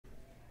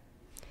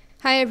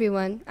Hi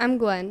everyone, I'm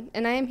Gwen,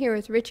 and I am here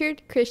with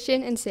Richard,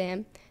 Christian, and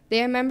Sam.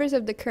 They are members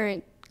of the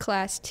current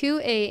Class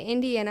 2A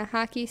Indiana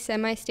Hockey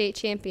Semi-State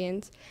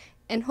Champions,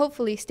 and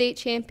hopefully state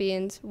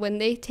champions when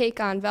they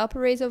take on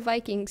Valparaiso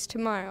Vikings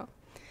tomorrow.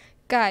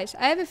 Guys,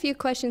 I have a few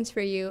questions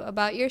for you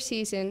about your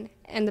season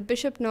and the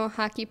Bishop Noll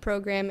hockey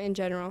program in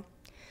general.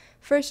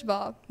 First of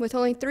all, with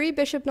only 3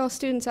 Bishop Noll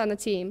students on the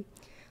team,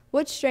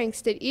 what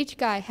strengths did each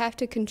guy have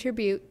to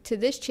contribute to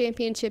this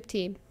championship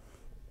team?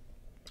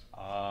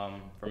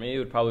 For me, it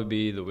would probably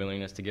be the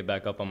willingness to get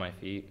back up on my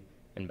feet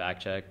and back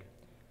check.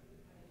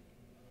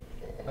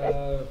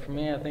 For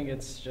me, I think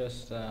it's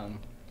just,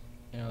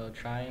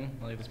 trying.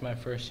 Like, it's my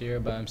first year,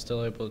 but I'm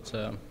still able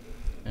to,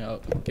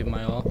 give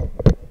my all.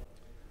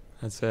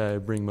 I'd say I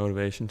bring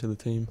motivation to the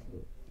team.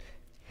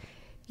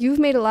 You've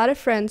made a lot of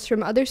friends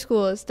from other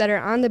schools that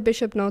are on the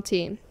Bishop Noll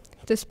team.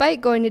 Despite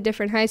going to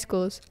different high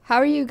schools, how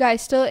are you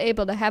guys still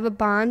able to have a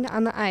bond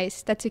on the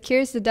ice that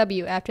secures the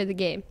W after the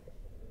game?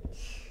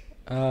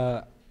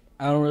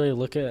 I don't really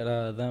look at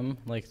them,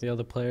 like the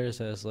other players,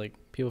 as like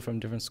people from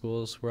different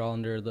schools. We're all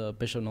under the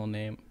Bishop Noll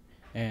name,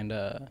 and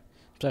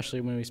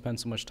especially when we spend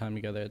so much time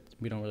together,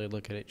 we don't really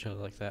look at each other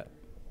like that.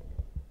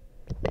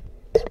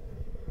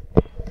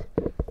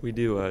 We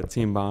do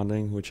team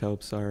bonding, which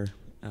helps our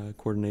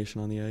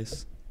coordination on the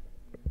ice.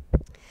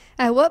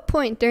 At what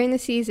point during the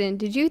season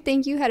did you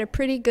think you had a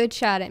pretty good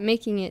shot at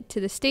making it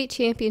to the state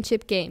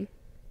championship game?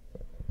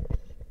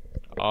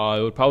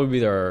 It would probably be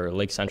their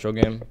Lake Central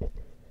game.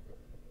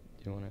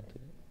 Do you want to?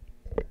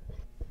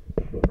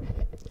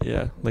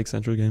 Yeah, Lake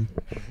Central game.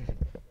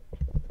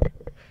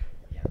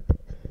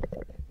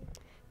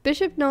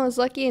 Bishop Noll is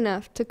lucky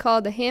enough to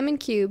call the Hammond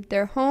Cube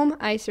their home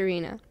ice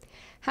arena.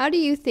 How do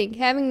you think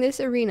having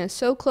this arena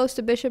so close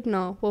to Bishop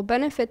Noll will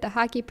benefit the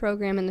hockey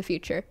program in the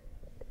future?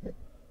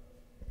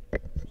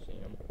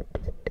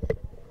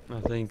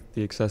 I think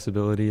the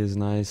accessibility is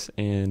nice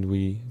and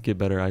we get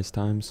better ice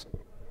times.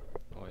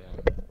 Oh,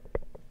 yeah.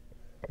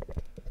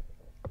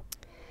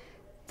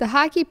 The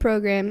hockey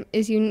program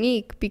is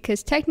unique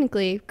because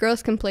technically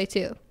girls can play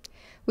too.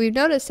 We've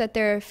noticed that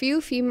there are a few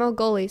female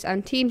goalies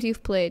on teams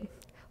you've played.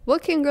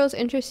 What can girls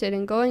interested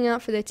in going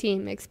out for the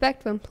team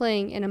expect when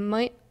playing in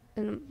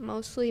a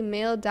mostly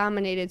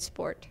male-dominated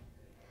sport?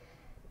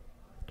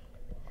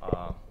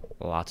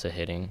 Lots of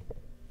hitting.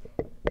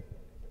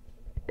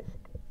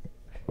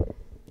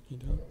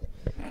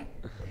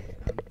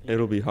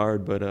 It'll be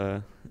hard,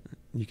 but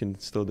you can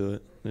still do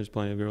it. There's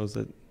plenty of girls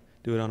that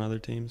do it on other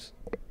teams.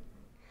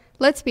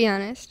 Let's be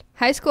honest,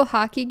 high school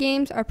hockey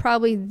games are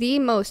probably the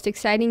most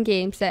exciting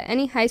games that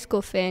any high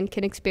school fan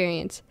can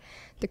experience.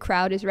 The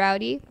crowd is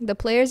rowdy, the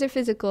players are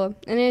physical,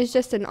 and it is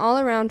just an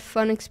all-around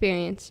fun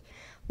experience.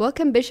 What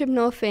can Bishop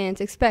Noll fans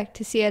expect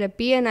to see at a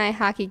BNI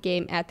hockey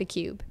game at the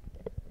Cube?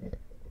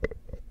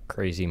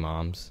 Crazy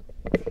moms.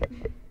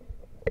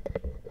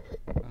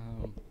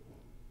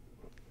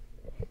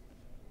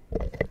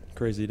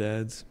 Crazy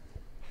dads.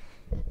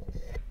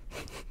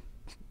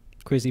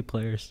 Crazy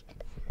players.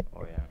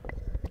 Oh, yeah.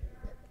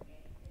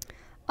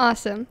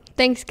 Awesome.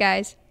 Thanks,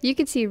 guys. You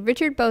can see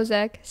Richard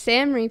Bozak,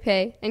 Sam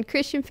Ripe, and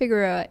Christian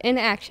Figueroa in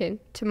action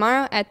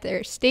tomorrow at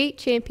their state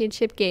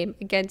championship game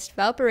against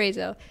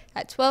Valparaiso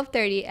at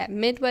 12:30 at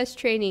Midwest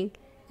Training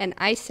and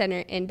Ice Center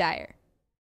in Dyer.